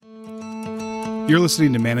You're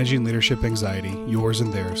listening to Managing Leadership Anxiety, Yours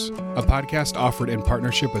and Theirs, a podcast offered in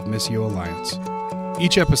partnership with Missio Alliance.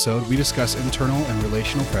 Each episode, we discuss internal and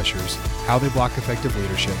relational pressures, how they block effective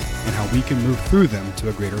leadership, and how we can move through them to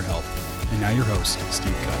a greater health. And now your host,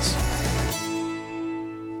 Steve Cuss.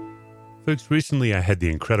 Folks, recently I had the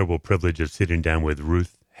incredible privilege of sitting down with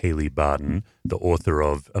Ruth Haley Barton, the author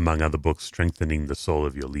of, among other books, Strengthening the Soul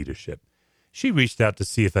of Your Leadership. She reached out to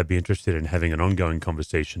see if I'd be interested in having an ongoing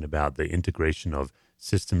conversation about the integration of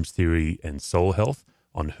systems theory and soul health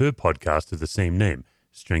on her podcast of the same name,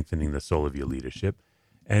 Strengthening the Soul of Your Leadership.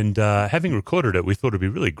 And having recorded it, we thought it'd be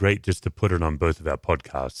really great just to put it on both of our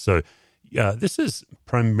podcasts. So this is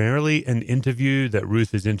primarily an interview that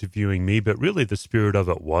Ruth is interviewing me, but really the spirit of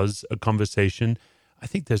it was a conversation. I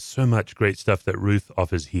think there's so much great stuff that Ruth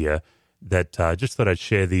offers here that just thought I'd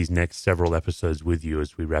share these next several episodes with you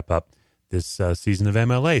as we wrap up this season of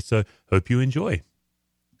MLA. So hope you enjoy.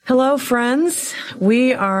 Hello, friends.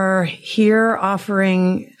 We are here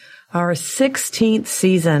offering our 16th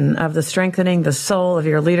season of the Strengthening the Soul of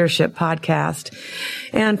Your Leadership podcast.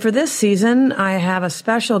 And for this season, I have a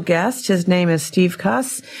special guest. His name is Steve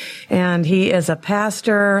Cuss, and he is a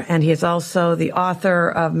pastor, and he is also the author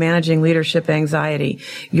of Managing Leadership Anxiety,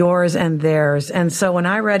 Yours and Theirs. And so when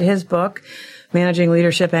I read his book, Managing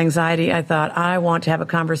Leadership Anxiety, I thought, I want to have a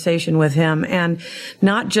conversation with him, and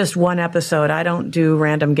not just one episode. I don't do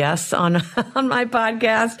random guests on my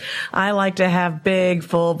podcast. I like to have big,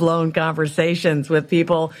 full-blown conversations with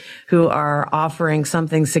people who are offering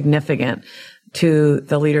something significant to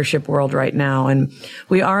the leadership world right now. And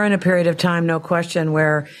we are in a period of time, no question,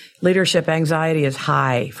 where leadership anxiety is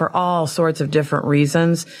high for all sorts of different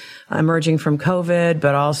reasons, emerging from COVID,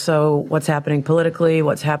 but also what's happening politically,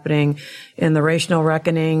 what's happening in the racial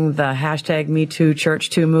reckoning, the hashtag #MeToo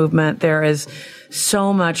Church Too movement. There is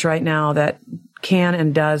so much right now that can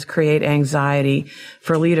and does create anxiety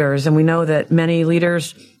for leaders. And we know that many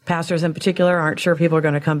leaders, pastors in particular, aren't sure people are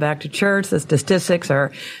going to come back to church. The statistics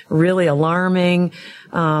are really alarming.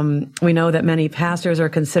 We know that many pastors are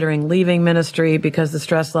considering leaving ministry because the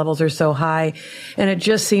stress levels are so high. And it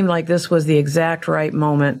just seemed like this was the exact right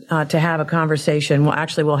moment to have a conversation. Well,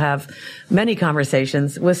 actually, we'll have many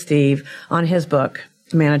conversations with Steve on his book,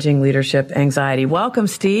 Managing Leadership Anxiety. Welcome,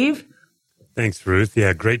 Steve. Thanks, Ruth.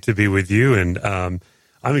 Yeah, great to be with you. And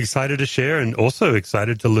I'm excited to share and also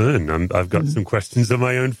excited to learn. I've got some questions of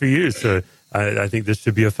my own for you, so I think this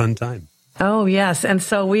should be a fun time. Oh, yes. And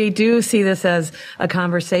so we do see this as a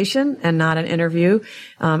conversation and not an interview,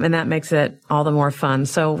 and that makes it all the more fun.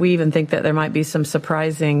 So we even think that there might be some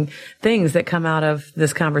surprising things that come out of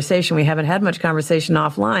this conversation. We haven't had much conversation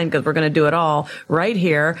offline because we're going to do it all right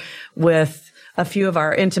here with a few of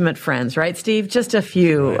our intimate friends, right, Steve? Just a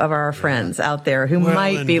few of our friends out there who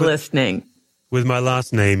might be listening. With my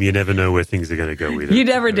last name, you never know where things are going to go either. You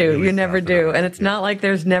never do. Really, you never do. And it's not like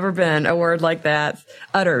there's never been a word like that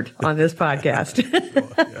uttered on this podcast.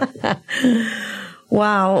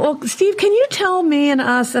 Wow. Well, Steve, can you tell me and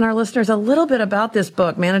us and our listeners a little bit about this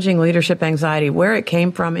book, Managing Leadership Anxiety, where it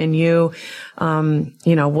came from in you,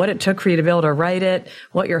 what it took for you to be able to write it,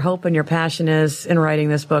 what your hope and your passion is in writing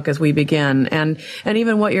this book as we begin, and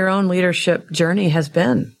even what your own leadership journey has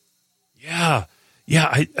been? Yeah,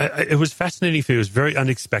 it was fascinating for me. It was very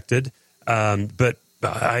unexpected, but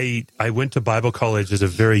I went to Bible college as a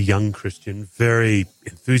very young Christian, very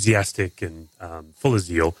enthusiastic and full of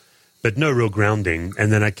zeal, but no real grounding.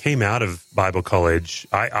 And then I came out of Bible college,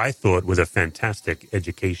 I thought, with a fantastic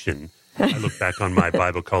education. I look back on my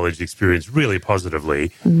Bible college experience really positively.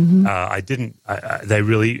 Mm-hmm. They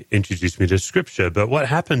really introduced me to Scripture. But what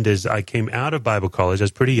happened is I came out of Bible college, I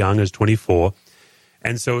was pretty young, I was 24.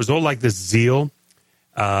 And so it was all like this zeal.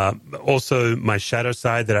 Also my shadow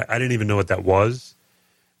side that I didn't even know what that was,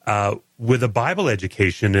 with a Bible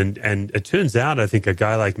education. And it turns out, I think a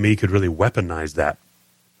guy like me could really weaponize that,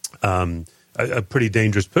 a pretty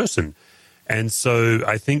dangerous person. And so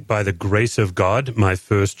I think by the grace of God, my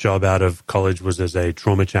first job out of college was as a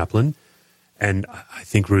trauma chaplain. And I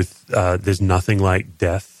think, Ruth, there's nothing like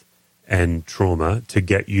death and trauma to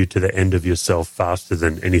get you to the end of yourself faster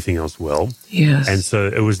than anything else will. Yes. And so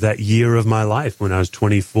it was that year of my life when I was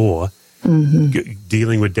 24,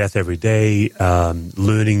 dealing with death every day,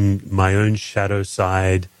 learning my own shadow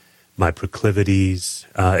side, my proclivities.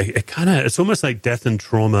 It's almost like death and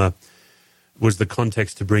trauma was the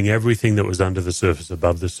context to bring everything that was under the surface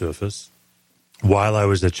above the surface. While I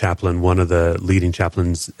was a chaplain, one of the leading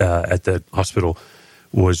chaplains at the hospital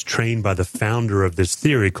was trained by the founder of this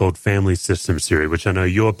theory called family systems theory, which I know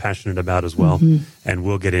you're passionate about as well, and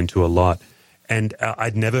we'll get into a lot. And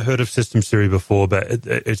I'd never heard of systems theory before, but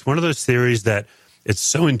it's one of those theories that it's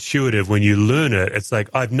so intuitive when you learn it. It's like,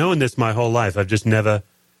 I've known this my whole life. I've just never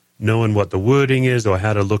known what the wording is or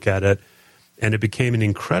how to look at it. And it became an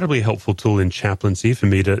incredibly helpful tool in chaplaincy for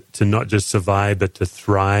me to not just survive, but to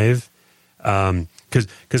thrive.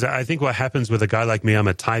 Because I think what happens with a guy like me, I'm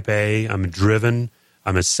a type A, I'm driven,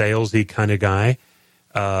 I'm a salesy kind of guy.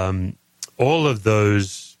 All of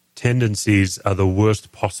those tendencies are the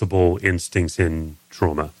worst possible instincts in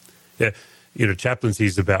trauma. Yeah, chaplaincy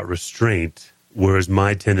is about restraint, whereas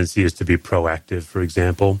my tendency is to be proactive, for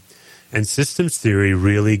example. And systems theory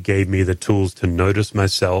really gave me the tools to notice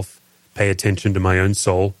myself, pay attention to my own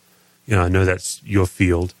soul. I know that's your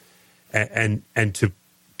field. And to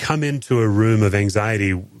come into a room of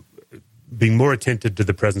anxiety, being more attentive to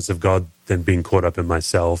the presence of God than being caught up in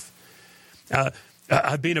myself.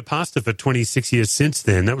 I've been a pastor for 26 years since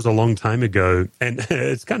then. That was a long time ago. And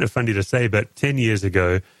it's kind of funny to say, but 10 years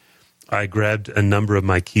ago, I grabbed a number of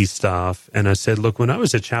my key staff and I said, look, when I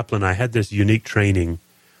was a chaplain, I had this unique training,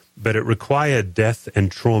 but it required death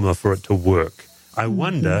and trauma for it to work. I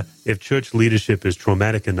wonder if church leadership is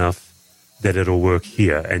traumatic enough that it'll work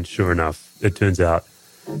here. And sure enough, it turns out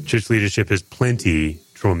church leadership is plenty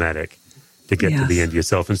traumatic to get to the end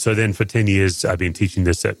yourself. And so then for 10 years, I've been teaching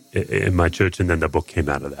this in my church, and then the book came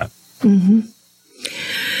out of that. Mm-hmm.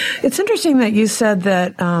 It's interesting that you said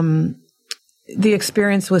that the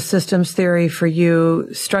experience with systems theory for you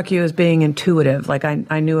struck you as being intuitive, like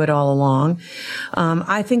I knew it all along.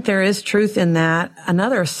 I think there is truth in that.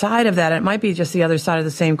 Another side of that, it might be just the other side of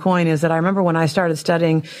the same coin, is that I remember when I started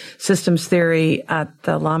studying systems theory at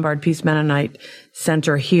the Lombard Peace Mennonite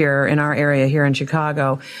Center here in our area here in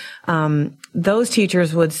Chicago, those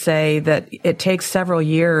teachers would say that it takes several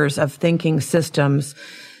years of thinking systems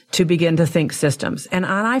to begin to think systems. And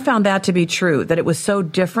I found that to be true, that it was so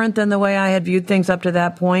different than the way I had viewed things up to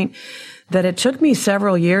that point, that it took me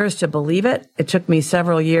several years to believe it. It took me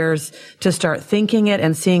several years to start thinking it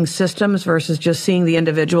and seeing systems versus just seeing the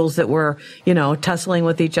individuals that were, tussling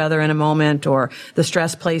with each other in a moment, or the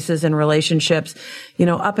stress places in relationships.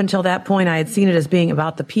 Up until that point, I had seen it as being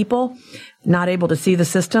about the people, not able to see the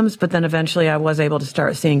systems, but then eventually I was able to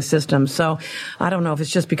start seeing systems. So I don't know if it's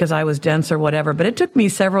just because I was dense or whatever, but it took me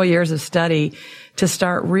several years of study to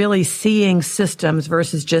start really seeing systems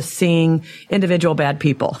versus just seeing individual bad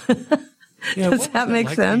people. Does that make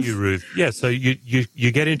sense? You, Ruth? Yeah, so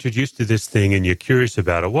you get introduced to this thing and you're curious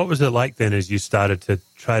about it. What was it like then as you started to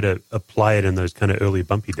try to apply it in those kind of early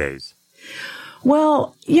bumpy days?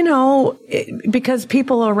 Well, because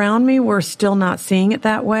people around me were still not seeing it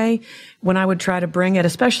that way, when I would try to bring it,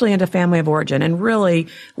 especially into family of origin, and really,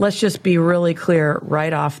 let's just be really clear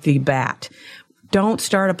right off the bat. Don't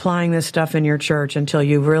start applying this stuff in your church until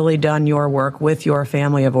you've really done your work with your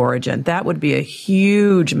family of origin. That would be a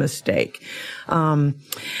huge mistake. And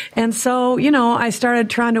so, I started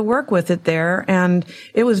trying to work with it there, and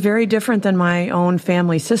it was very different than my own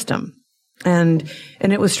family system. And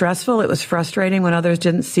it was stressful. It was frustrating when others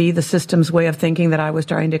didn't see the system's way of thinking that I was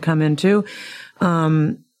trying to come into.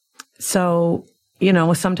 So,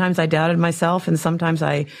 sometimes I doubted myself, and sometimes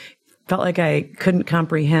I felt like I couldn't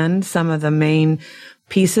comprehend some of the main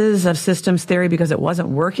pieces of systems theory because it wasn't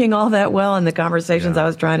working all that well in the conversations I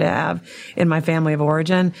was trying to have in my family of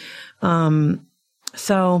origin. I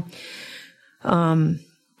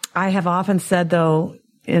have often said, though,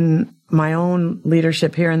 in my own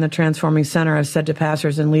leadership here in the Transforming Center, I've said to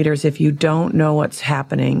pastors and leaders, if you don't know what's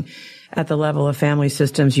happening at the level of family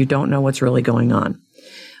systems, you don't know what's really going on.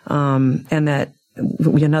 And that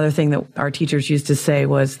another thing that our teachers used to say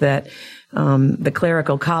was that the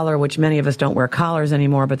clerical collar, which many of us don't wear collars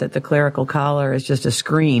anymore, but that the clerical collar is just a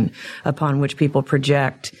screen upon which people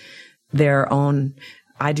project their own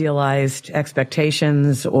idealized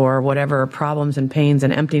expectations or whatever problems and pains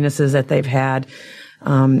and emptinesses that they've had.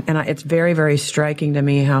 It's very, very striking to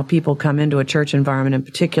me how people come into a church environment in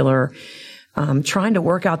particular, trying to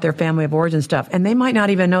work out their family of origin stuff. And they might not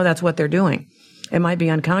even know that's what they're doing. It might be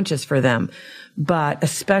unconscious for them. But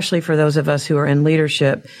especially for those of us who are in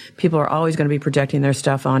leadership, people are always going to be projecting their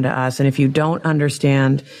stuff onto us. And if you don't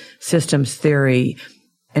understand systems theory,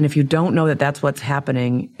 and if you don't know that that's what's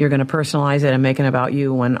happening, you're going to personalize it and make it about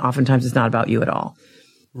you when oftentimes it's not about you at all.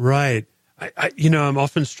 Right. I'm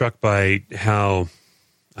often struck by how,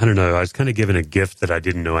 I was kind of given a gift that I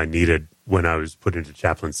didn't know I needed when I was put into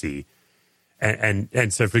chaplaincy.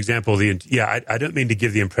 And so, for example, I don't mean to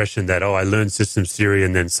give the impression that, I learned systems theory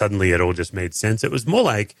and then suddenly it all just made sense. It was more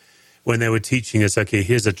like when they were teaching us, okay,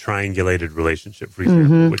 here's a triangulated relationship, for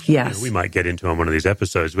example, which we might get into on one of these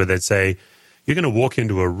episodes, where they'd say, you're going to walk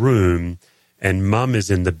into a room and mum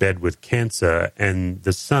is in the bed with cancer, and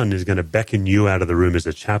the son is going to beckon you out of the room as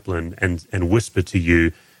a chaplain and whisper to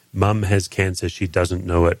you, mum has cancer, she doesn't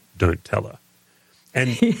know it, don't tell her.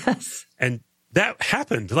 And Yes. and that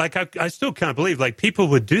happened. Like, I still can't believe, like, people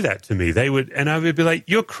would do that to me. They would, and I would be like,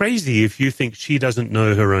 you're crazy if you think she doesn't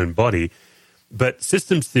know her own body. But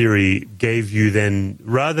systems theory gave you then,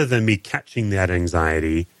 rather than me catching that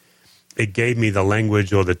anxiety, it gave me the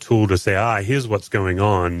language or the tool to say, here's what's going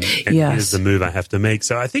on, and here's the move I have to make.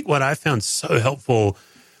 So I think what I found so helpful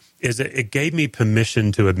is that it gave me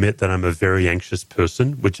permission to admit that I'm a very anxious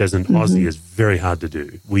person, which as an Aussie is very hard to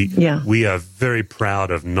do. We are very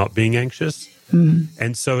proud of not being anxious.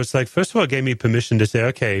 And so it's like, first of all, it gave me permission to say,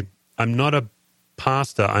 okay, I'm not a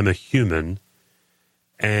pastor, I'm a human.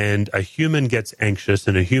 And a human gets anxious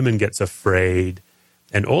and a human gets afraid.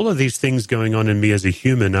 And all of these things going on in me as a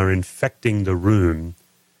human are infecting the room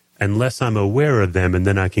unless I'm aware of them, and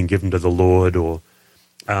then I can give them to the Lord. Or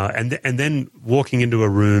and then walking into a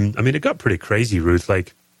room, I mean, it got pretty crazy, Ruth.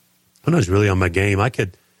 Like, when I was really on my game, I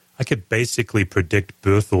could basically predict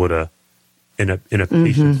birth order in a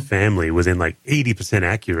patient's family within like 80%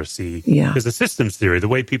 accuracy. Because the systems theory, the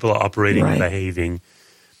way people are operating and behaving.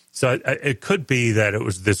 So it could be that it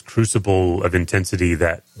was this crucible of intensity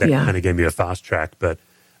that kind of gave me a fast track. But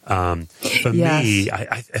for me,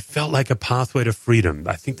 I felt like a pathway to freedom.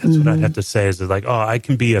 I think that's what I'd have to say is that, like, I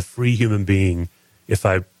can be a free human being if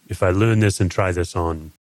I learn this and try this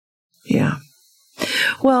on. Yeah.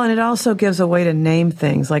 Well, and it also gives a way to name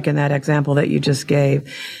things, like in that example that you just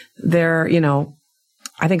gave. There,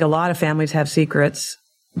 I think a lot of families have secrets,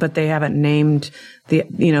 but they haven't named the,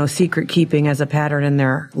 secret keeping as a pattern in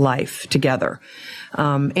their life together.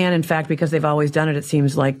 And in fact, because they've always done it, it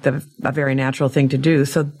seems like a very natural thing to do.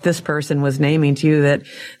 So this person was naming to you that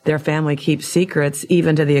their family keeps secrets,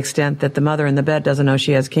 even to the extent that the mother in the bed doesn't know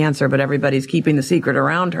she has cancer, but everybody's keeping the secret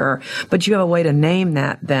around her. But you have a way to name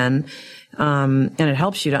that then. And it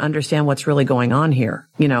helps you to understand what's really going on here,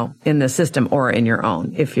 in the system or in your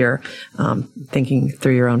own, if you're thinking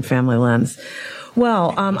through your own family lens.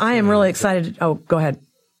 Well, I am really excited. Oh, go ahead.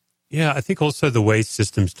 Yeah, I think also the way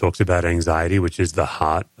systems talks about anxiety, which is the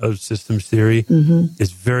heart of systems theory,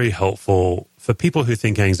 is very helpful for people who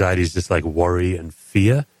think anxiety is just like worry and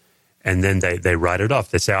fear, and then they write it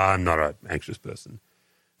off. They say, I'm not an anxious person.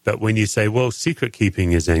 But when you say, well, secret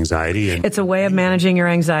keeping is anxiety. And it's a way of managing your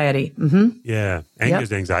anxiety. Yeah, anger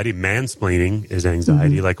is anxiety. Mansplaining is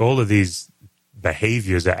anxiety. Like, all of these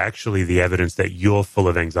behaviors are actually the evidence that you're full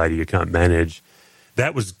of anxiety you can't manage.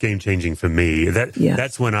 That was game-changing for me.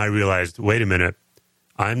 That's when I realized, wait a minute,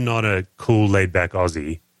 I'm not a cool, laid-back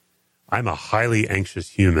Aussie. I'm a highly anxious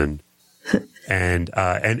human. and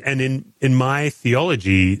in my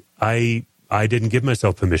theology, I didn't give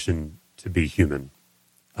myself permission to be human.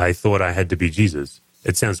 I thought I had to be Jesus.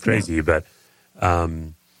 It sounds crazy, but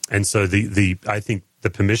and so I think the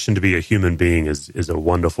permission to be a human being is a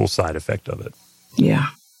wonderful side effect of it. Yeah,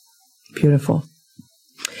 beautiful.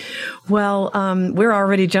 Well, we're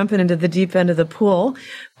already jumping into the deep end of the pool,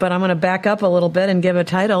 but I'm going to back up a little bit and give a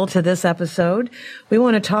title to this episode. We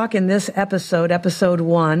want to talk in this episode, episode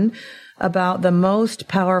 1, about the most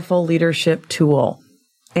powerful leadership tool.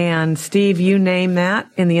 And Steve, you name that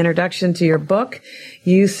in the introduction to your book.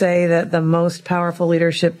 You say that the most powerful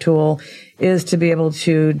leadership tool is to be able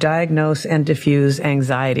to diagnose and diffuse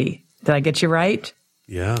anxiety. Did I get you right?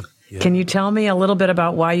 Yeah. Can you tell me a little bit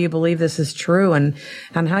about why you believe this is true and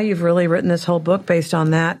how you've really written this whole book based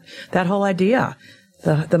on that whole idea,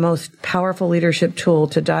 the most powerful leadership tool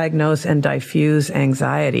to diagnose and diffuse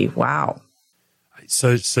anxiety? Wow.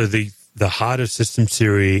 So the heart of systems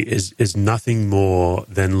theory is nothing more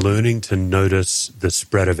than learning to notice the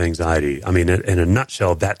spread of anxiety. I mean, in a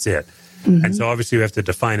nutshell, that's it. And so obviously we have to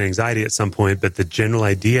define anxiety at some point, but the general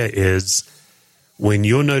idea is when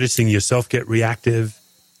you're noticing yourself get reactive,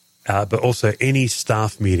 but also any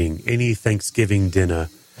staff meeting, any Thanksgiving dinner,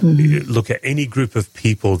 look at any group of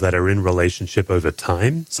people that are in relationship over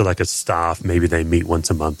time. So like a staff, maybe they meet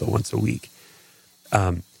once a month or once a week.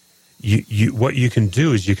 What you can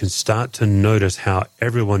do is you can start to notice how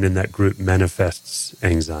everyone in that group manifests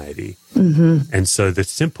anxiety. And so the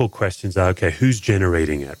simple questions are, okay, who's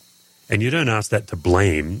generating it? And you don't ask that to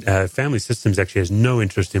blame. Family systems actually has no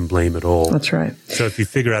interest in blame at all. That's right. So if you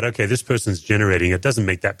figure out, okay, this person's generating it, doesn't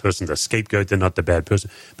make that person the scapegoat, they're not the bad person.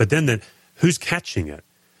 But then who's catching it?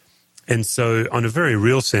 And so on a very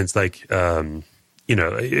real sense, like,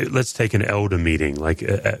 let's take an elder meeting. Like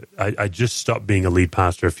I just stopped being a lead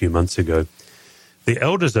pastor a few months ago. The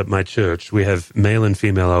elders at my church, we have male and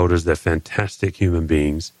female elders. They're fantastic human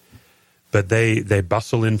beings. But they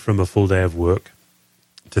bustle in from a full day of work.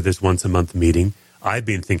 to this once a month meeting. I've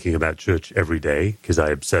been thinking about church every day because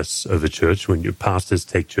I obsess over church. When your pastors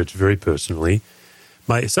take church very personally,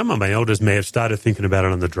 some of my elders may have started thinking about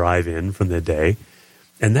it on the drive in from their day.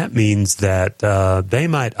 And that means that they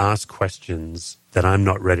might ask questions that I'm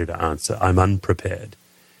not ready to answer. I'm unprepared.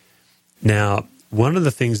 Now, one of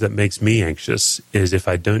the things that makes me anxious is if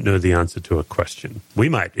I don't know the answer to a question. We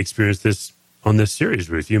might experience this on this series,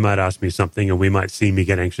 Ruth. You might ask me something and we might see me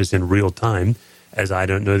get anxious in real time as I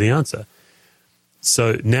don't know the answer.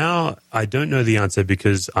 So now I don't know the answer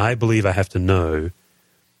because I believe I have to know.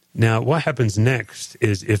 Now, what happens next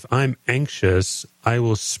is if I'm anxious, I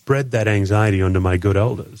will spread that anxiety onto my good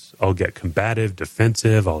elders. I'll get combative,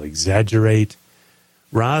 defensive, I'll exaggerate.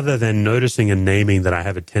 Rather than noticing and naming that I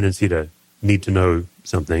have a tendency to need to know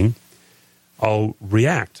something, I'll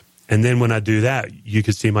react. And then when I do that, you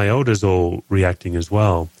could see my elders all reacting as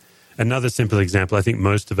well. Another simple example, I think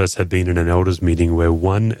most of us have been in an elders meeting where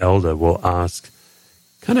one elder will ask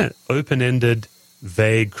kind of open-ended,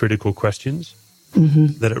 vague, critical questions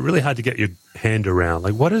that are really hard to get your hand around.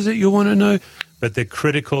 Like, what is it you want to know? But they're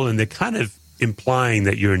critical and they're kind of implying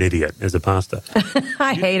that you're an idiot as a pastor.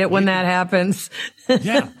 I hate it when that happens.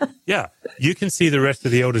 Yeah. You can see the rest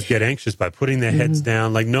of the elders get anxious by putting their heads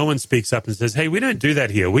down. Like no one speaks up and says, hey, we don't do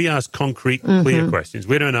that here. We ask concrete, clear questions.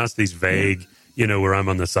 We don't ask these vague, where I'm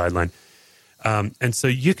on the sideline. And so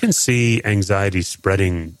you can see anxiety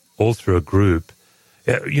spreading all through a group.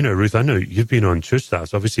 Ruth, I know you've been on church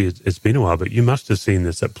staffs. Obviously, it's been a while, but you must have seen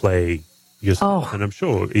this at play yourself. And I'm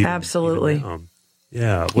sure. Absolutely. Even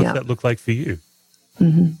now. What's that look like for you?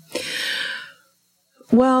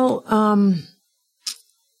 Well,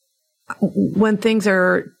 when things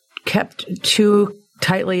are kept too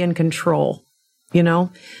tightly in control,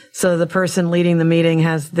 so the person leading the meeting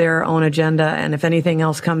has their own agenda, and if anything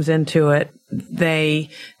else comes into it, they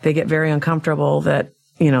get very uncomfortable that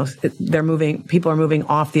people are moving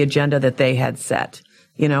off the agenda that they had set,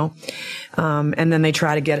 and then they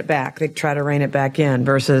try to get it back. They try to rein it back in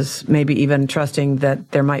versus maybe even trusting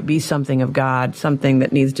that there might be something of God, something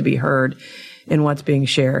that needs to be heard in what's being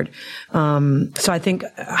shared. So I think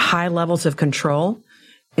high levels of control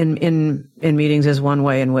in meetings is one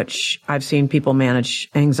way in which I've seen people manage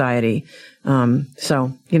anxiety. And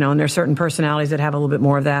there's certain personalities that have a little bit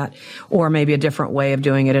more of that, or maybe a different way of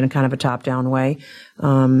doing it in a kind of a top-down way,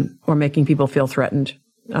 or making people feel threatened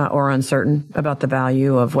or uncertain about the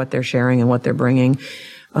value of what they're sharing and what they're bringing,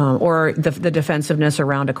 or the defensiveness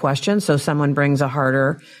around a question. So someone brings a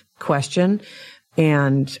harder question,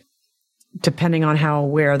 and depending on how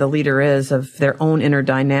aware the leader is of their own inner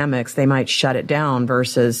dynamics, they might shut it down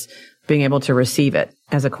versus being able to receive it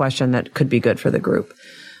as a question that could be good for the group.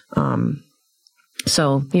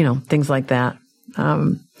 Things like that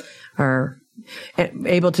are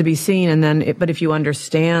able to be seen. But if you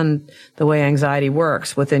understand the way anxiety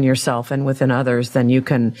works within yourself and within others, then you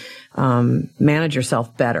can manage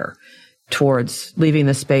yourself better towards leaving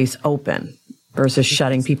the space open versus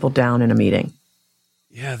shutting people down in a meeting.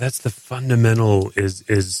 Yeah, that's the fundamental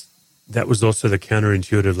is that was also the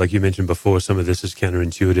counterintuitive, like you mentioned before, some of this is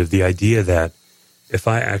counterintuitive. The idea that if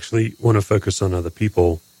I actually want to focus on other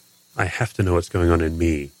people, I have to know what's going on in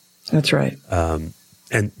me. That's right.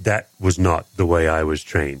 And that was not the way I was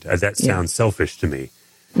trained. That sounds selfish to me.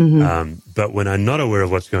 But when I'm not aware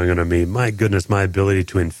of what's going on in me, my goodness, my ability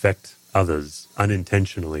to infect others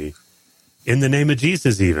unintentionally, in the name of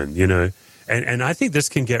Jesus even, And I think this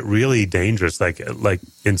can get really dangerous. Like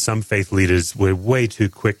in some faith leaders, we're way too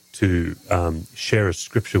quick to share a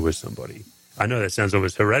scripture with somebody. I know that sounds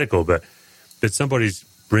almost heretical, but somebody's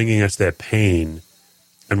bringing us their pain,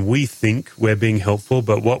 and we think we're being helpful,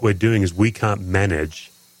 but what we're doing is we can't manage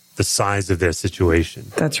the size of their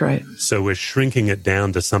situation. That's right. So we're shrinking it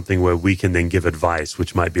down to something where we can then give advice,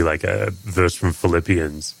 which might be like a verse from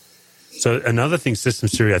Philippians. So another thing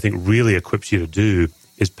Systems Theory, I think, really equips you to do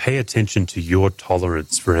is pay attention to your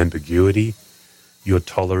tolerance for ambiguity, your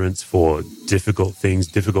tolerance for difficult things,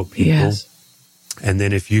 difficult people. Yes. And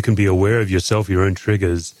then if you can be aware of yourself, your own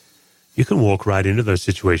triggers, you can walk right into those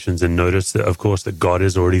situations and notice that, of course, that God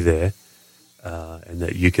is already there, and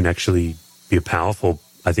that you can actually be a powerful,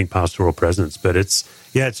 I think, pastoral presence. But it's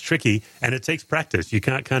tricky, and it takes practice. You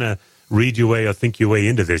can't kind of read your way or think your way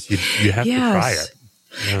into this. You have to try it.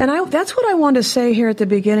 Yeah. And that's what I want to say here at the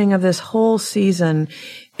beginning of this whole season,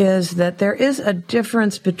 is that there is a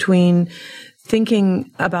difference between thinking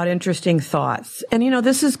about interesting thoughts. And,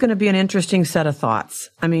 this is going to be an interesting set of thoughts.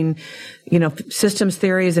 I mean, systems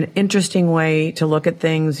theory is an interesting way to look at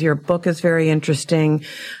things. Your book is very interesting.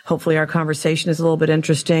 Hopefully our conversation is a little bit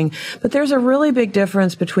interesting. But there's a really big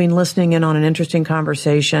difference between listening in on an interesting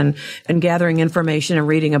conversation and gathering information and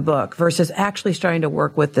reading a book versus actually starting to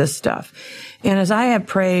work with this stuff. And as I have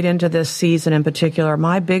prayed into this season in particular,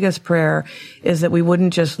 my biggest prayer is that we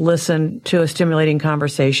wouldn't just listen to a stimulating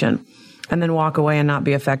conversation and then walk away and not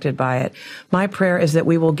be affected by it. My prayer is that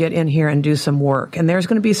we will get in here and do some work. And there's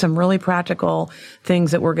going to be some really practical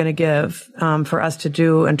things that we're going to give for us to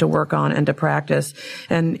do and to work on and to practice.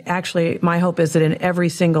 And actually, my hope is that in every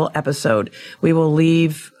single episode, we will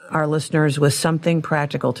leave our listeners with something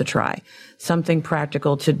practical to try, something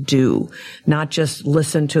practical to do, not just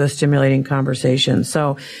listen to a stimulating conversation.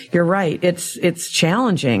 So you're right. It's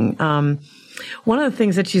challenging. One of the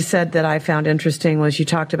things that you said that I found interesting was you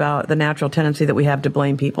talked about the natural tendency that we have to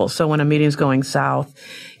blame people. So when a meeting's going south,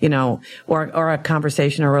 or a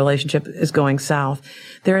conversation or relationship is going south,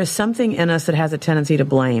 there is something in us that has a tendency to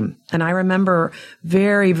blame. And I remember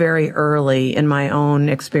very, very early in my own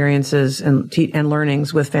experiences and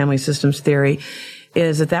learnings with family systems theory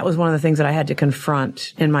is that was one of the things that I had to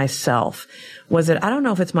confront in myself. Was it, I don't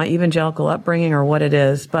know if it's my evangelical upbringing or what it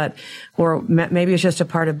is, or maybe it's just a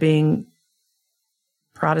part of being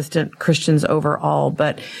Protestant Christians overall,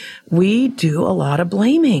 but we do a lot of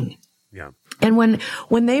blaming. Yeah. And when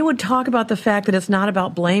they would talk about the fact that it's not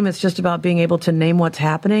about blame, it's just about being able to name what's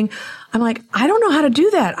happening, I'm like, I don't know how to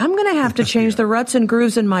do that. I'm going to have to change the ruts and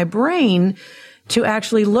grooves in my brain to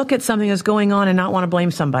actually look at something that's going on and not want to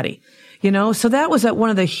blame somebody. So that was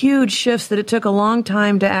one of the huge shifts that it took a long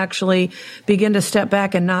time to actually begin to step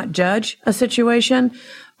back and not judge a situation,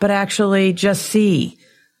 but actually just see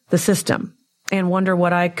the system and wonder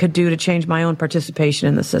what I could do to change my own participation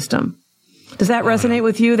in the system. Does that resonate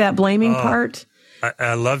with you, that blaming part?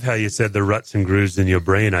 I love how you said the ruts and grooves in your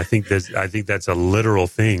brain. I think that's a literal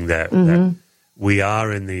thing that we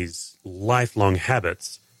are in these lifelong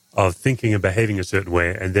habits of thinking and behaving a certain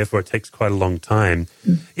way, and therefore it takes quite a long time.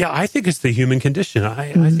 Yeah, I think it's the human condition.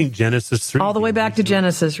 I think Genesis 3. All the way back to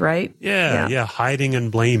Genesis, right? Yeah, hiding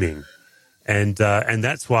and blaming. And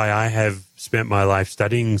that's why I have spent my life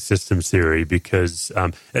studying systems theory, because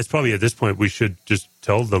it's probably at this point we should just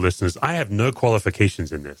tell the listeners, I have no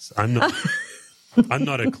qualifications in this. I'm not I'm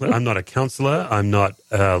not a counselor. I'm not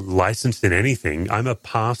licensed in anything. I'm a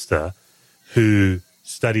pastor who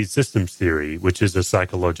studied systems theory, which is a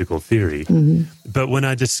psychological theory. But when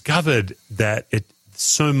I discovered that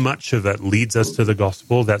so much of it leads us to the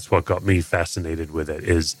gospel, that's what got me fascinated with it,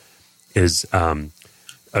 is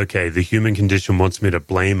okay, the human condition wants me to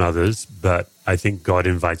blame others, but I think God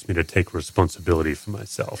invites me to take responsibility for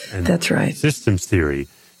myself. And that's right. Systems theory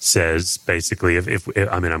says, basically, if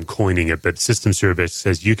I'm coining it, but systems theory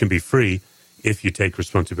basically says you can be free if you take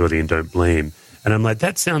responsibility and don't blame. And I'm like,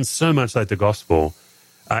 that sounds so much like the gospel.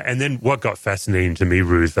 And then what got fascinating to me,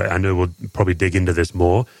 Ruth, I know we'll probably dig into this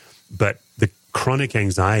more, but the chronic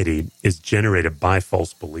anxiety is generated by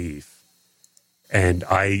false belief. And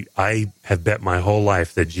I have bet my whole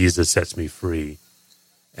life that Jesus sets me free.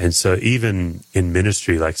 And so even in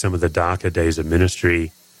ministry, like some of the darker days of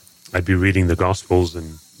ministry, I'd be reading the Gospels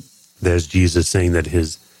and there's Jesus saying that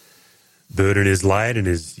his burden is light and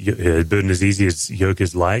his burden is easy, his yoke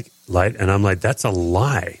is light. And I'm like, that's a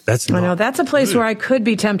lie. That's a place where I could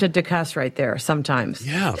be tempted to cuss right there sometimes.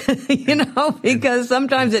 Yeah. Because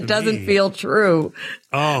sometimes it doesn't feel true.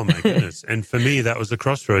 Oh my goodness. And for me, that was the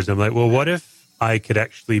crossroads. I'm like, well, what if I could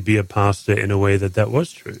actually be a pastor in a way that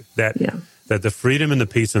was true? That the freedom and the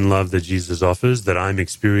peace and love that Jesus offers, that I'm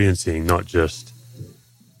experiencing, not just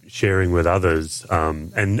sharing with others.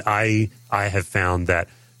 And I have found that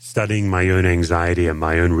studying my own anxiety and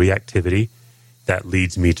my own reactivity, that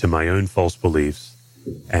leads me to my own false beliefs.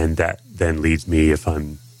 And that then leads me, if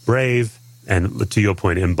I'm brave, and to your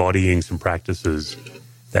point, embodying some practices,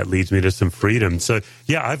 that leads me to some freedom. So,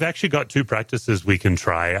 yeah, I've actually got 2 practices we can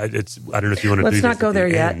try. I don't know if you want to do this. Let's not go there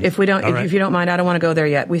yet. If we don't, if you don't mind, I don't want to go there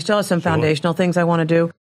yet. We still have some foundational things I want to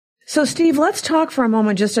do. So, Steve, let's talk for a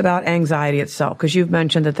moment just about anxiety itself, because you've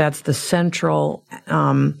mentioned that that's the central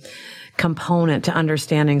component to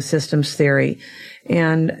understanding systems theory.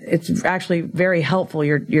 And it's actually very helpful,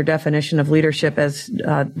 your definition of leadership as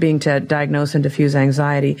being to diagnose and diffuse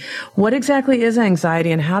anxiety. What exactly is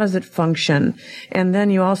anxiety and how does it function? And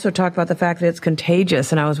then you also talk about the fact that it's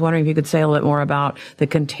contagious. And I was wondering if you could say a little bit more about the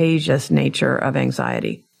contagious nature of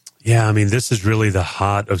anxiety. Yeah, I mean, this is really the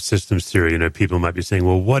heart of systems theory. People might be saying,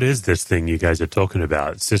 well, what is this thing you guys are talking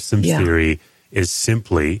about? Systems theory is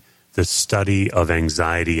simply the study of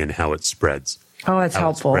anxiety and how it spreads. Oh, that's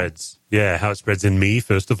helpful. How it spreads in me,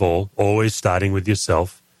 first of all, always starting with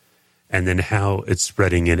yourself, and then how it's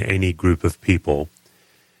spreading in any group of people.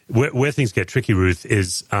 Where things get tricky, Ruth,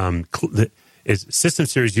 is system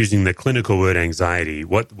series using the clinical word anxiety.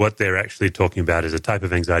 What they're actually talking about is a type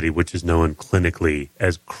of anxiety which is known clinically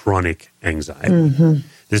as chronic anxiety. Mm-hmm.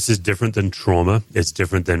 This is different than trauma. It's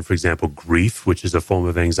different than, for example, grief, which is a form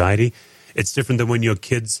of anxiety. It's different than when your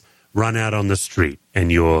kids run out on the street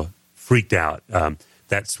and you're freaked out.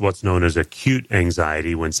 That's what's known as acute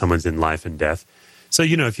anxiety when someone's in life and death. So,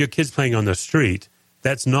 if your kid's playing on the street,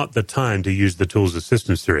 that's not the time to use the tools of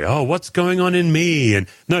systems theory. Oh, what's going on in me? And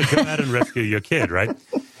no, go out and rescue your kid, right?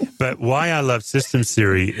 But why I love systems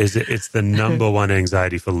theory is that it's the number one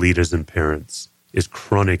anxiety for leaders and parents is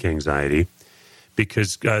chronic anxiety,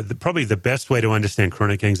 because probably the best way to understand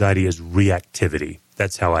chronic anxiety is reactivity.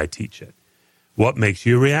 That's how I teach it. What makes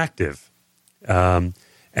you reactive? And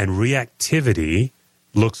reactivity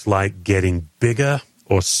looks like getting bigger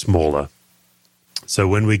or smaller. So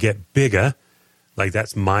when we get bigger, like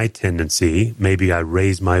that's my tendency, maybe I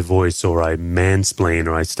raise my voice or I mansplain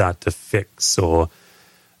or I start to fix or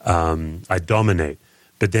I dominate.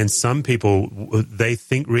 But then some people, they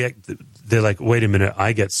think they're like, wait a minute,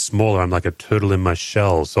 I get smaller. I'm like a turtle in my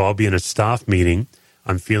shell. So I'll be in a staff meeting.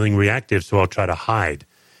 I'm feeling reactive, so I'll try to hide.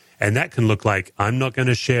 And that can look like I'm not going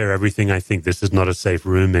to share everything I think. This is not a safe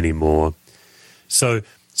room anymore. So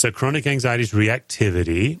chronic anxiety is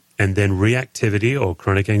reactivity, and then reactivity or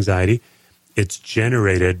chronic anxiety, it's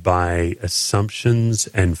generated by assumptions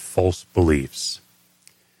and false beliefs.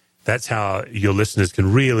 That's how your listeners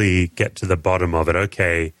can really get to the bottom of it.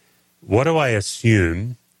 Okay, what do I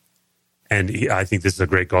assume? And I think this is a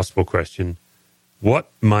great gospel question.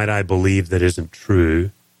 What might I believe that isn't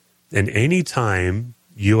true? And any time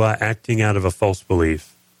you are acting out of a false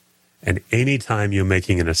belief, and any time you're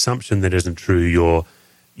making an assumption that isn't true,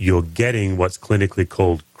 you're getting what's clinically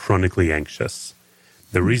called chronically anxious.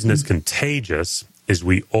 The reason it's contagious is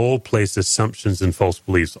we all place assumptions and false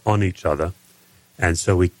beliefs on each other, and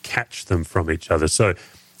so we catch them from each other. So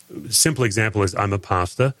simple example is I'm a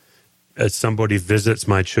pastor. As somebody visits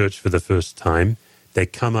my church for the first time, they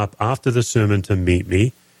come up after the sermon to meet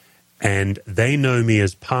me, and they know me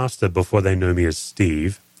as pastor before they know me as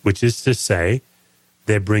Steve, which is to say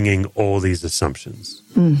they're bringing all these assumptions.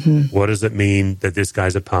 Mm-hmm. What does it mean that this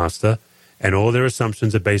guy's a pastor? And all their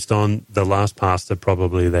assumptions are based on the last pastor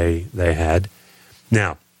probably they had.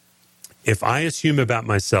 Now, if I assume about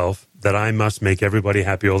myself that I must make everybody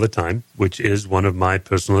happy all the time, which is one of my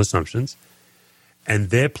personal assumptions, and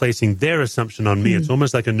they're placing their assumption on me, it's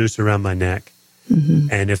almost like a noose around my neck. Mm-hmm.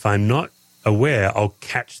 And if I'm not aware, I'll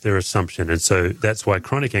catch their assumption. And so that's why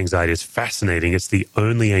chronic anxiety is fascinating. It's the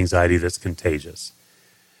only anxiety that's contagious.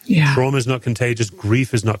 Yeah. Trauma is not contagious.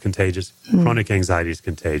 Grief is not contagious. Chronic anxiety is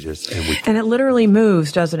contagious. And it literally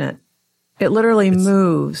moves, doesn't it? It literally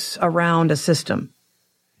moves around a system.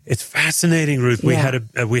 It's fascinating, Ruth.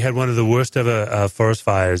 Yeah. We had one of the worst ever forest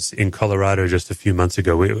fires in Colorado just a few months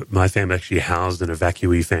ago. My family actually housed an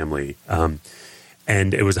evacuee family.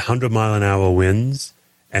 And it was 100-mile-an-hour winds,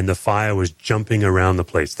 and the fire was jumping around the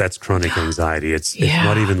place. That's chronic anxiety. It's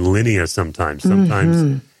not even linear sometimes.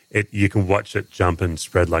 Sometimes you can watch it jump and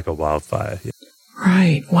spread like a wildfire. Yeah.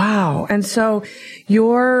 Right. Wow. And so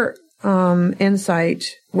your insight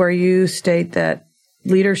where you state that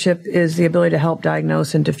leadership is the ability to help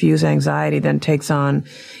diagnose and diffuse anxiety then takes on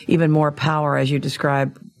even more power as you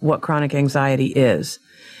describe what chronic anxiety is.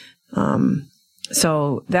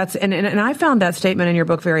 So that's, and I found that statement in your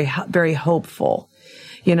book very, very hopeful.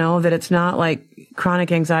 That it's not like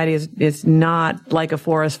chronic anxiety is not like a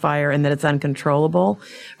forest fire and that it's uncontrollable,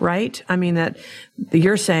 right? I mean, that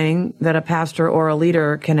you're saying that a pastor or a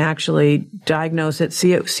leader can actually diagnose it,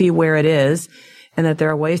 see where it is, and that there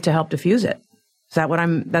are ways to help diffuse it. Is that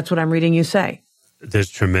that's what I'm reading you say?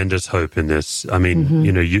 There's tremendous hope in this. I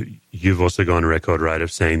mean, you've also gone on record, right,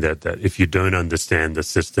 of saying that if you don't understand the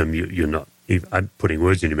system, you're not, I'm putting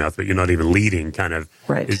words in your mouth, but you're not even leading kind of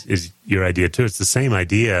is your idea too. It's the same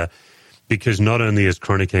idea, because not only is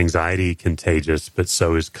chronic anxiety contagious, but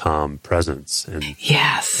so is calm presence.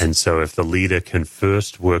 And so if the leader can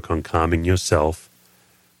first work on calming yourself,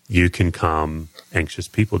 you can calm anxious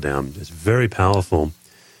people down. It's very powerful.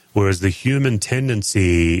 Whereas the human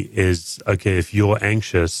tendency is, okay, if you're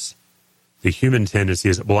anxious, the human tendency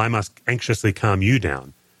is, well, I must anxiously calm you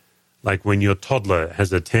down. Like when your toddler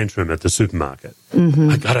has a tantrum at the supermarket.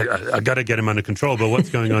 I gotta get him under control. But what's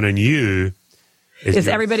going on in you is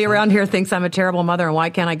everybody around here thinks I'm a terrible mother, and why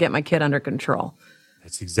can't I get my kid under control?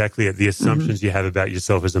 That's exactly it. The assumptions you have about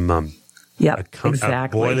yourself as a mom.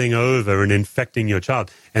 Exactly. boiling over and infecting your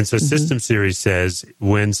child. And so System Series says,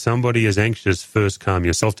 when somebody is anxious, first calm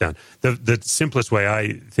yourself down. The simplest way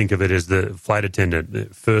I think of it is the flight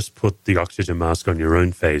attendant. First put the oxygen mask on your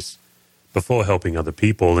own face before helping other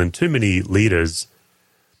people. And too many leaders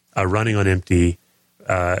are running on empty.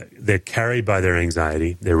 They're carried by their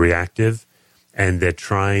anxiety. They're reactive. And they're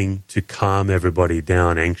trying to calm everybody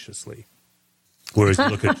down anxiously. Whereas you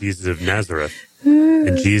look at Jesus of Nazareth,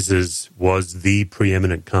 and Jesus was the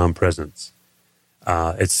preeminent calm presence.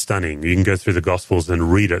 It's stunning. You can go through the Gospels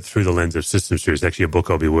and read it through the lens of System Series. Actually, a book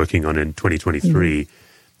I'll be working on in 2023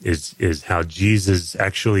 is how Jesus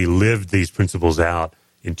actually lived these principles out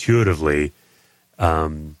intuitively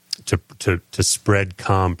to spread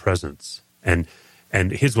calm presence. And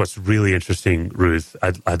here's what's really interesting, Ruth.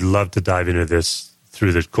 I'd love to dive into this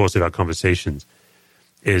through the course of our conversations.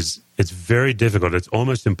 It's very difficult. It's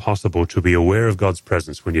almost impossible to be aware of God's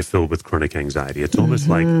presence when you're filled with chronic anxiety. It's almost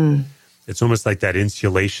like that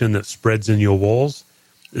insulation that spreads in your walls.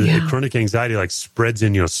 The chronic anxiety like spreads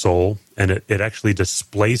in your soul, and it actually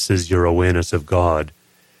displaces your awareness of God.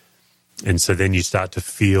 And so then you start to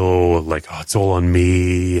feel like, oh, it's all on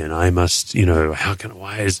me, and I must, you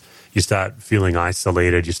start feeling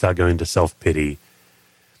isolated. You start going to self-pity.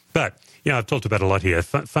 But, I've talked about a lot here.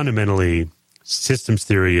 Fundamentally, systems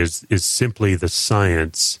theory is simply the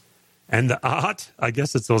science and the art. I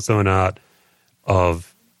guess it's also an art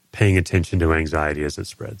of paying attention to anxiety as it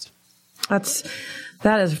spreads. That's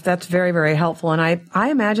very, very helpful. And I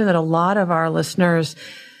imagine that a lot of our listeners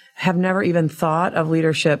have never even thought of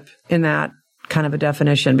leadership in that kind of a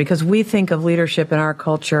definition, because we think of leadership in our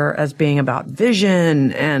culture as being about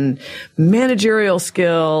vision and managerial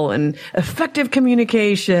skill and effective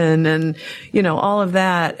communication and, all of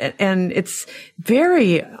that. And it's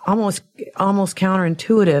very almost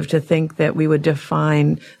counterintuitive to think that we would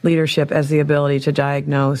define leadership as the ability to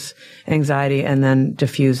diagnose anxiety and then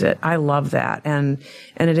diffuse it. I love that. And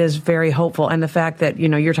it is very hopeful. And the fact that,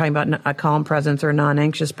 you're talking about a calm presence or a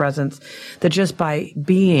non-anxious presence, that just by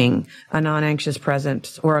being a non-anxious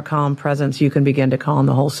presence or a calm presence, you can begin to calm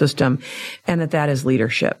the whole system, and that is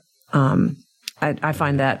leadership. I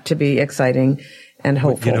find that to be exciting and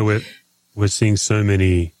hopeful. We're seeing so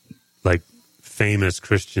many famous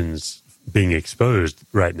Christians being exposed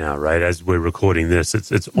right now, right? As we're recording this,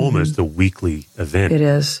 it's almost a weekly event. It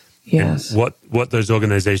is. Yes. And what those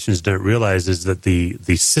organizations don't realize is that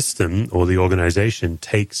the system or the organization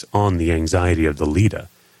takes on the anxiety of the leader.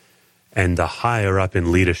 And the higher up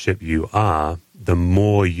in leadership you are, the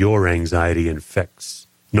more your anxiety infects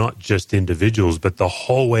not just individuals, but the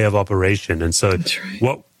whole way of operation. And so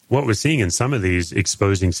what we're seeing in some of these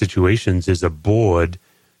exposing situations is a board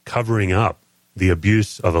covering up the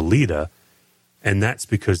abuse of a leader, and that's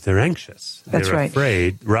because they're anxious. They're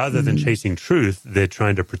afraid. Rather than chasing truth, they're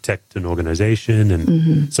trying to protect an organization.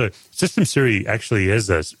 And so System Theory actually is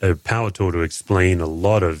a power tool to explain a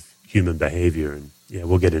lot of human behavior, and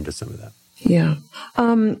we'll get into some of that. Yeah.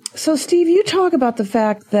 So Steve, you talk about the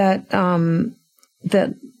fact that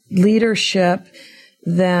that leadership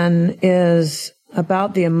then is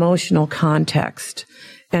about the emotional context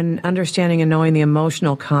and understanding and knowing the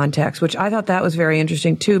emotional context, which I thought that was very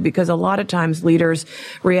interesting too, because a lot of times leaders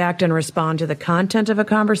react and respond to the content of a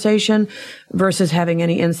conversation versus having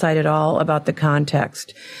any insight at all about the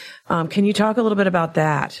context. Can you talk a little bit about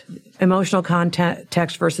that? Emotional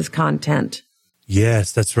context versus content.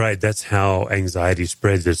 Yes, that's right. That's how anxiety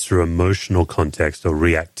spreads. It's through emotional context or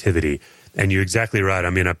reactivity. And you're exactly right. I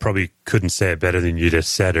mean, I probably couldn't say it better than you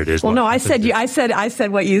just said it. I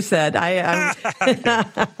said what you said.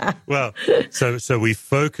 Well, so we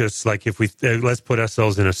focus, if we let's put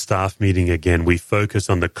ourselves in a staff meeting again. We focus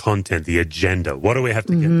on the content, the agenda. What do we have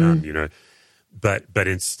to get done? But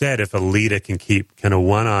instead, if a leader can keep kind of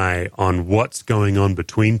one eye on what's going on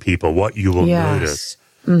between people, what you will notice.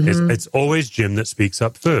 It's always Jim that speaks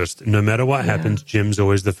up first. No matter what happens, Jim's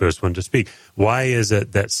always the first one to speak. Why is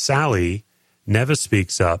it that Sally never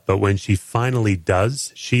speaks up, but when she finally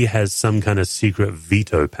does, she has some kind of secret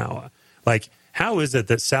veto power? How is it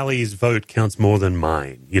that Sally's vote counts more than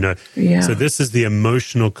mine? So this is the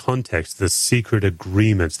emotional context, the secret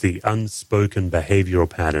agreements, the unspoken behavioral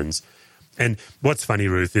patterns. And what's funny,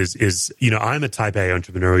 Ruth, is I'm a type A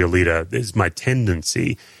entrepreneurial leader. It's my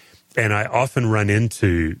tendency. And I often run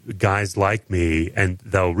into guys like me, and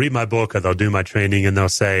they'll read my book or they'll do my training, and they'll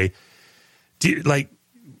say, do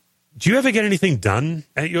you ever get anything done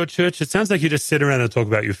at your church? It sounds like you just sit around and talk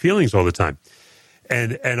about your feelings all the time.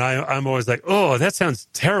 And I'm always like, oh, that sounds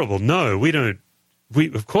terrible. No, we don't.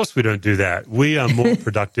 Of course we don't do that. We are more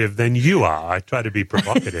productive than you are. I try to be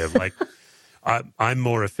provocative. I'm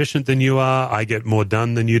more efficient than you are. I get more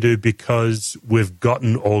done than you do because we've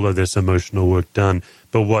gotten all of this emotional work done.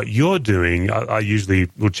 But what you're doing, I usually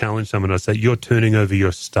will challenge someone. I say, you're turning over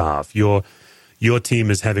your staff. Your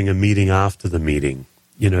team is having a meeting after the meeting.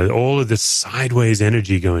 All of this sideways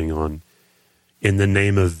energy going on in the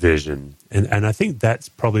name of vision. And I think that's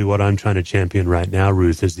probably what I'm trying to champion right now,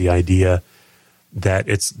 Ruth, is the idea that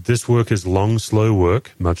this work is long, slow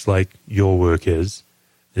work, much like your work is.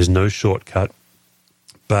 There's no shortcut.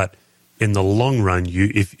 But in the long run,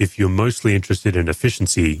 if you're mostly interested in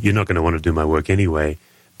efficiency, you're not going to want to do my work anyway.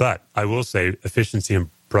 But I will say efficiency and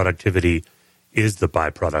productivity is the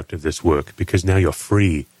byproduct of this work, because now you're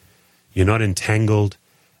free. You're not entangled.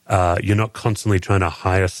 You're not constantly trying to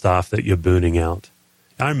hire staff that you're burning out.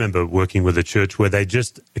 I remember working with a church where they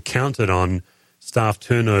just counted on staff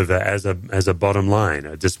turnover as a bottom line.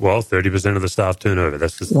 30% of the staff turnover.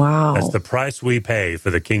 That's the price we pay for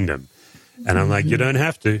the kingdom. And I'm like, you don't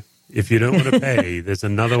have to. If you don't want to pay, there's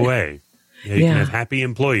another way. You can have happy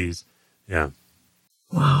employees. Yeah.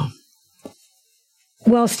 Wow.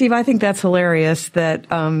 Well, Steve, I think that's hilarious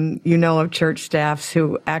that of church staffs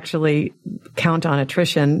who actually count on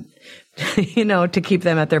attrition, to keep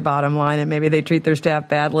them at their bottom line, and maybe they treat their staff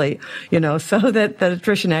badly, so that the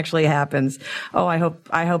attrition actually happens. Oh, I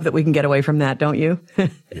hope that we can get away from that, don't you?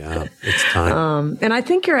 Yeah, it's time. And I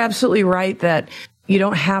think you're absolutely right that you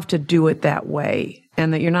don't have to do it that way,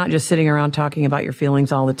 and that you're not just sitting around talking about your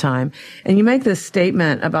feelings all the time. And you make this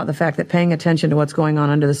statement about the fact that paying attention to what's going on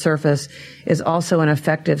under the surface is also an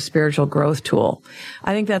effective spiritual growth tool.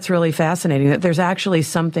 I think that's really fascinating, that there's actually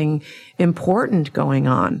something important going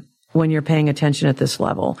on when you're paying attention at this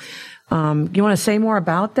level. You want to say more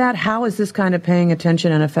about that? How is this kind of paying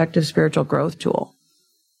attention an effective spiritual growth tool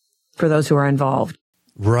for those who are involved?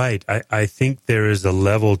 Right. I think there is a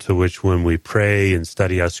level to which when we pray and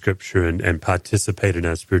study our scripture and participate in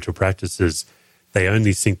our spiritual practices, they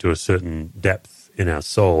only sink to a certain depth in our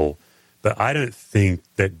soul. But I don't think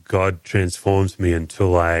that God transforms me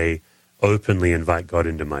until I openly invite God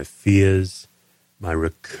into my fears, my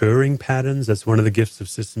recurring patterns. That's one of the gifts of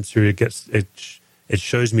systems theory. It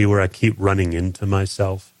shows me where I keep running into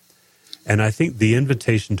myself. And I think the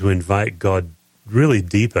invitation to invite God really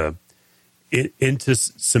deeper into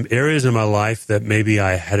some areas in my life that maybe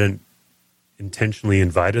I hadn't intentionally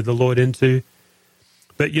invited the Lord into.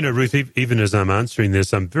 But, Ruth, even as I'm answering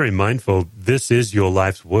this, I'm very mindful this is your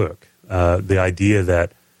life's work. The idea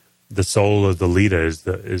that the soul of the leader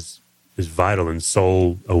is vital, and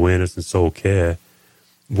soul awareness and soul care.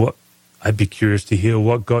 I'd be curious to hear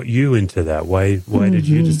what got you into that. Why did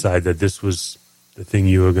you decide that this was the thing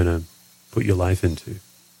you were going to put your life into?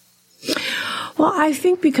 Well, I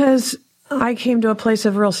think because I came to a place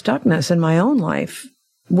of real stuckness in my own life,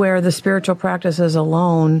 where the spiritual practices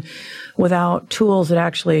alone, without tools that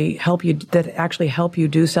actually help you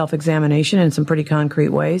do self-examination in some pretty concrete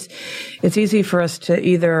ways, it's easy for us to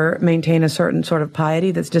either maintain a certain sort of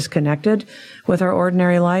piety that's disconnected with our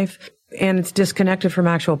ordinary life, and it's disconnected from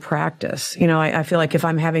actual practice. I feel like if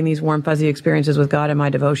I'm having these warm, fuzzy experiences with God in my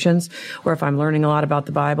devotions, or if I'm learning a lot about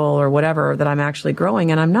the Bible or whatever, that I'm actually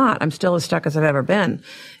growing, and I'm not. I'm still as stuck as I've ever been,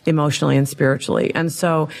 emotionally and spiritually. And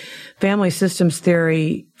so family systems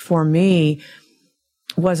theory for me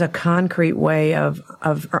was a concrete way of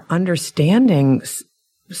understanding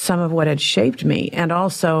some of what had shaped me, and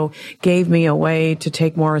also gave me a way to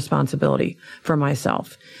take more responsibility for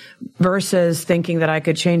myself, versus thinking that I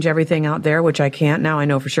could change everything out there, which I can't. Now I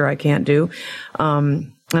know for sure I can't do.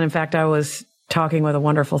 And in fact, I was talking with a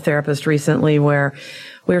wonderful therapist recently where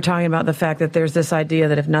we were talking about the fact that there's this idea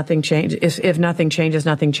that if nothing changes,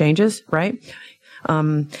 nothing changes, right?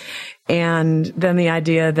 And then the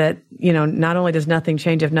idea that, not only does nothing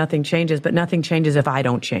change if nothing changes, but nothing changes if I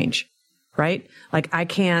don't change. Right? Like I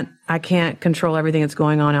can't control everything that's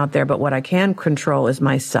going on out there, but what I can control is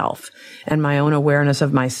myself and my own awareness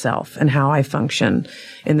of myself and how I function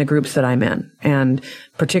in the groups that I'm in, and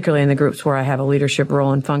particularly in the groups where I have a leadership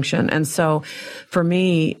role and function. And so for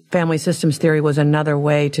me, family systems theory was another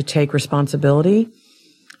way to take responsibility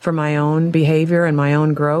for my own behavior and my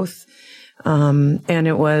own growth. And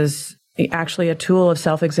it was actually a tool of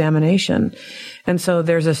self-examination. And so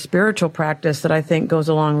there's a spiritual practice that I think goes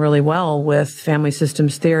along really well with family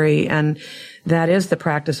systems theory, and that is the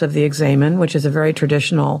practice of the examen, which is a very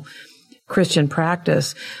traditional Christian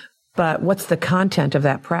practice. But what's the content of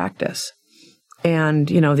that practice? And,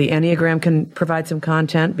 the Enneagram can provide some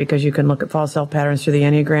content, because you can look at false self patterns through the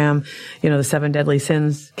Enneagram. The 7 deadly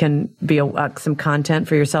sins can be some content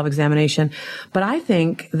for your self-examination. But I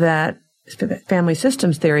think that family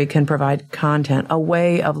systems theory can provide content, a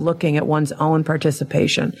way of looking at one's own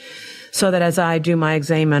participation. so that as I do my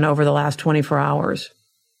examen over the last 24 hours,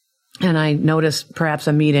 and I notice perhaps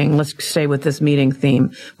a meeting, let's stay with this meeting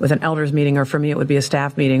theme, with an elders meeting, or for me it would be a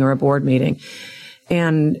staff meeting or a board meeting,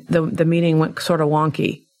 and the meeting went sort of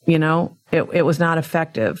wonky, it was not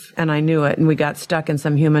effective, and I knew it, and we got stuck in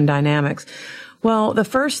some human dynamics. Well, the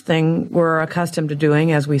first thing we're accustomed to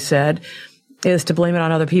doing, as we said, is to blame it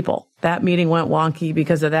on other people. That meeting went wonky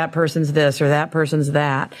because of that person's this or that person's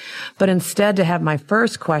that. But instead to have my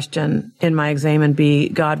first question in my examen be,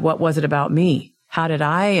 God, what was it about me? How did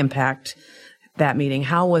I impact that meeting?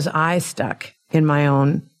 How was I stuck in my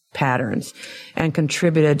own patterns and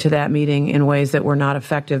contributed to that meeting in ways that were not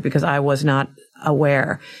effective because I was not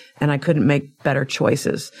aware and I couldn't make better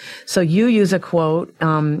choices? So you use a quote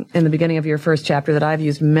in the beginning of your first chapter that I've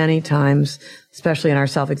used many times, especially in our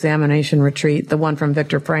self-examination retreat, the one from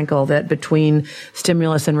Viktor Frankl, that between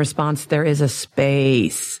stimulus and response, there is a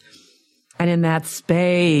space. And in that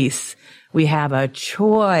space, we have a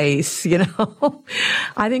choice,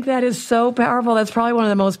 I think that is so powerful. That's probably one of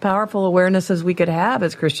the most powerful awarenesses we could have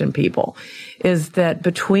as Christian people, is that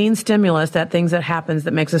between stimulus, that things that happens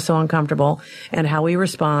that makes us so uncomfortable, and how we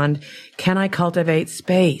respond, can I cultivate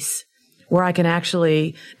space where I can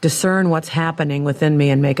actually discern what's happening within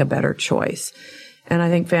me and make a better choice? And I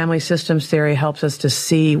think family systems theory helps us to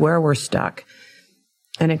see where we're stuck,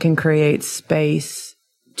 and it can create space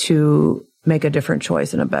to make a different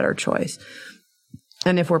choice and a better choice.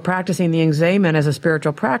 And if we're practicing the examen as a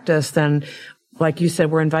spiritual practice, then, like you said,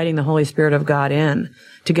 we're inviting the Holy Spirit of God in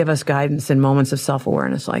to give us guidance in moments of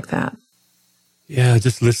self-awareness like that. Yeah,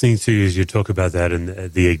 just listening to you as you talk about that and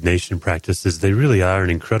the Ignatian practices, they really are an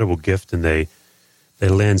incredible gift, and they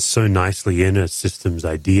land so nicely in a systems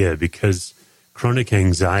idea, because chronic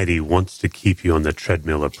anxiety wants to keep you on the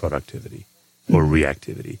treadmill of productivity or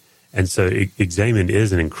reactivity. And so examen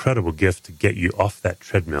is an incredible gift to get you off that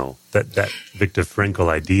treadmill, that Viktor Frankl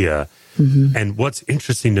idea. Mm-hmm. And what's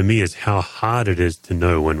interesting to me is how hard it is to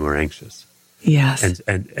know when we're anxious. Yes.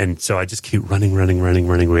 And so I just keep running,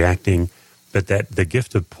 reacting. But the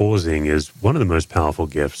gift of pausing is one of the most powerful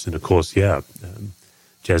gifts. And of course,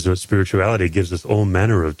 Jesuit spirituality gives us all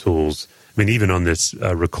manner of tools. I mean, even on this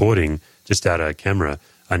recording, just out of camera,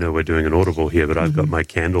 I know we're doing an audible here, but I've got my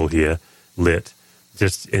candle here lit,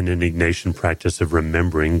 just in an Ignatian practice of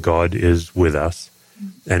remembering God is with us.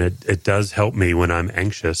 And it does help me when I'm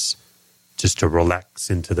anxious just to relax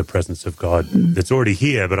into the presence of God that's already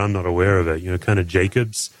here, but I'm not aware of it. Kind of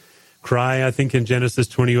Jacob's cry, I think, in Genesis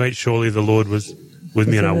 28, surely the Lord was with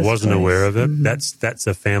me and I wasn't aware of it. That's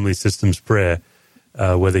a family systems prayer.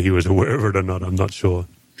 Whether he was aware of it or not, I'm not sure.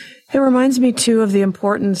 It reminds me, too, of the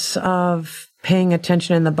importance of paying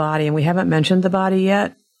attention in the body. And we haven't mentioned the body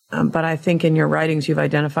yet. But I think in your writings, you've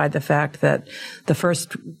identified the fact that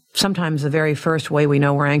sometimes the very first way we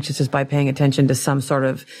know we're anxious is by paying attention to some sort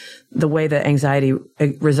of the way that anxiety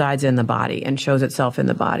resides in the body and shows itself in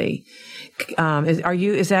the body.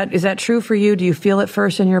 Is that true for you? Do you feel it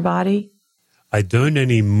first in your body? I don't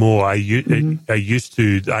anymore. I used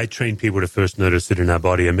to. I train people to first notice it in our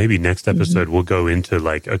body, and maybe next episode we'll go into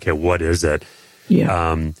okay, what is it?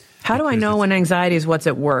 Yeah. How do I know when anxiety is what's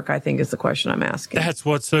at work, I think is the question I'm asking. That's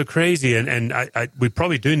what's so crazy. And we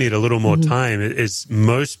probably do need a little more time. Is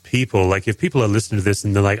most people, if people are listening to this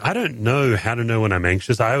and they're like, I don't know how to know when I'm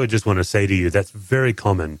anxious, I would just want to say to you, that's very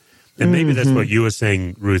common. And maybe that's what you were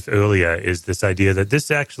saying, Ruth, earlier, is this idea that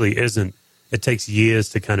this actually isn't, it takes years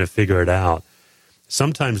to kind of figure it out.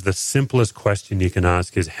 Sometimes the simplest question you can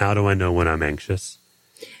ask is, how do I know when I'm anxious?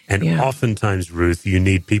 And oftentimes, Ruth, you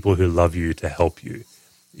need people who love you to help you.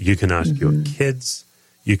 You can ask your kids,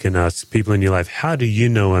 you can ask people in your life, how do you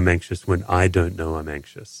know I'm anxious when I don't know I'm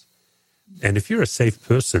anxious? And if you're a safe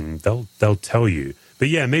person, they'll tell you. But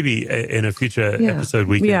maybe in a future episode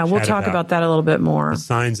we can we'll talk about that a little bit more. The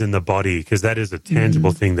signs in the body, because that is a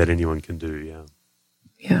tangible thing that anyone can do,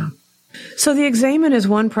 Yeah. So the examen is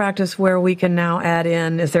one practice where we can now add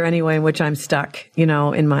in, is there any way in which I'm stuck,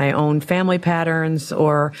 in my own family patterns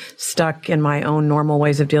or stuck in my own normal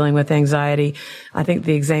ways of dealing with anxiety? I think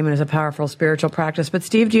the examen is a powerful spiritual practice. But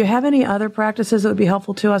Steve, do you have any other practices that would be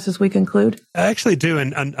helpful to us as we conclude? I actually do.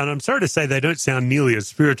 And I'm sorry to say they don't sound nearly as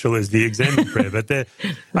spiritual as the examen prayer, but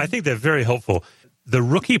I think they're very helpful. The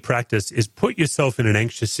rookie practice is put yourself in an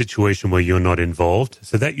anxious situation where you're not involved.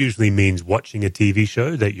 So that usually means watching a TV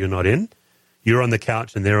show that you're not in. You're on the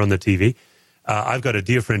couch and they're on the TV. I've got a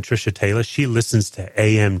dear friend, Tricia Taylor. She listens to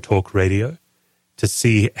AM talk radio to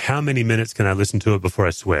see how many minutes can I listen to it before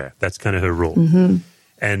I swear. That's kind of her rule.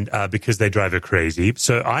 And because they drive her crazy.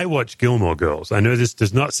 So I watch Gilmore Girls. I know this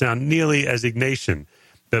does not sound nearly as Ignatian,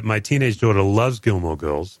 But my teenage daughter loves Gilmore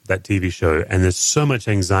Girls, that TV show, and there's so much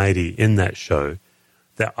anxiety in that show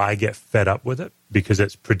that I get fed up with it because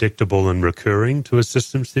it's predictable and recurring to a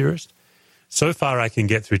systems theorist. So far, I can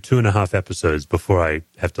get through 2.5 episodes before I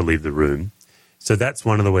have to leave the room. So that's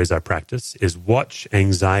one of the ways I practice, is watch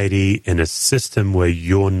anxiety in a system where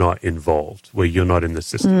you're not involved, where you're not in the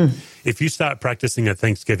system. If you start practicing at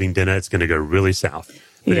Thanksgiving dinner, it's going to go really south.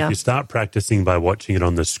 But if you start practicing by watching it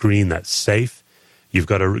on the screen, that's safe.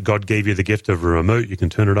 God gave you the gift of a remote. You can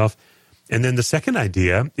turn it off. And then the second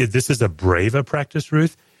idea, this is a braver practice,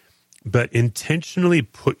 Ruth, but intentionally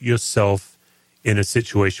put yourself in a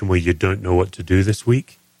situation where you don't know what to do this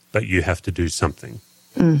week, but you have to do something.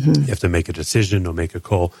 You have to make a decision or make a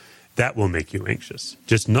call. That will make you anxious.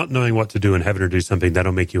 Just not knowing what to do and having to do something,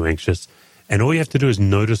 that'll make you anxious. And all you have to do is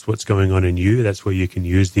notice what's going on in you. That's where you can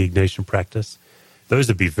use the Ignatian practice. Those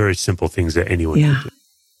would be very simple things that anyone can do.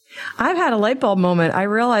 I've had a light bulb moment. I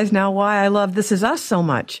realize now why I love This Is Us so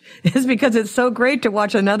much. It's because it's so great to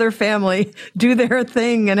watch another family do their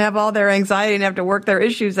thing and have all their anxiety and have to work their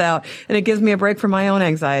issues out. And it gives me a break from my own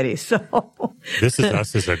anxiety. So This Is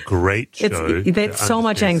Us is a great show. It's so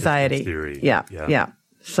much anxiety. Yeah.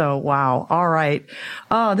 So, wow. All right.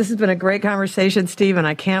 Oh, this has been a great conversation, Steve, and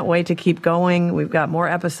I can't wait to keep going. We've got more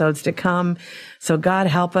episodes to come. So God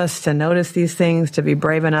help us to notice these things, to be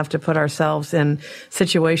brave enough to put ourselves in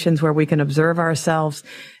situations where we can observe ourselves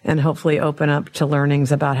and hopefully open up to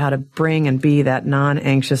learnings about how to bring and be that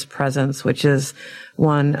non-anxious presence, which is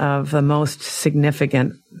one of the most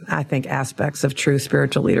significant, I think, aspects of true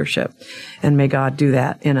spiritual leadership. And may God do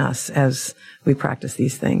that in us as we practice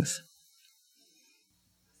these things.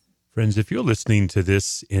 Friends, if you're listening to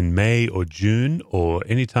this in May or June or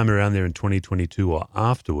any time around there in 2022 or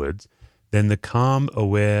afterwards, then the Calm,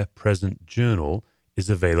 Aware, Present Journal is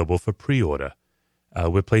available for pre-order.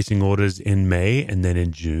 We're placing orders in May and then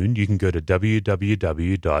in June. You can go to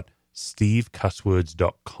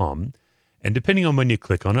www.stevecusswords.com, and depending on when you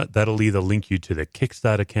click on it, that'll either link you to the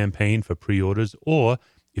Kickstarter campaign for pre-orders, or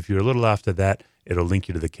if you're a little after that, it'll link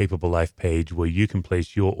you to the Capable Life page where you can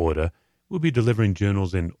place your order. We'll be delivering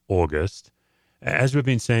journals in August. As we've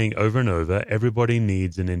been saying over and over, everybody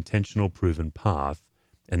needs an intentional, proven path,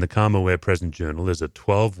 and the Calm, Aware, Present Journal is a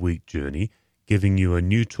 12-week journey, giving you a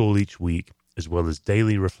new tool each week, as well as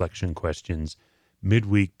daily reflection questions,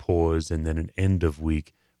 midweek pause, and then an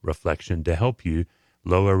end-of-week reflection to help you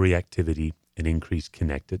lower reactivity and increase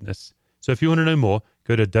connectedness. So if you want to know more,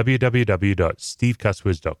 go to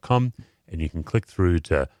www.stevecusswords.com, and you can click through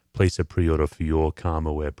to place a pre-order for your Calm,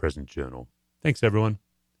 Aware, Present Journal. Thanks, everyone.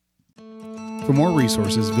 For more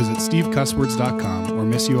resources, visit stevecusswords.com or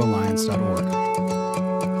missioalliance.org.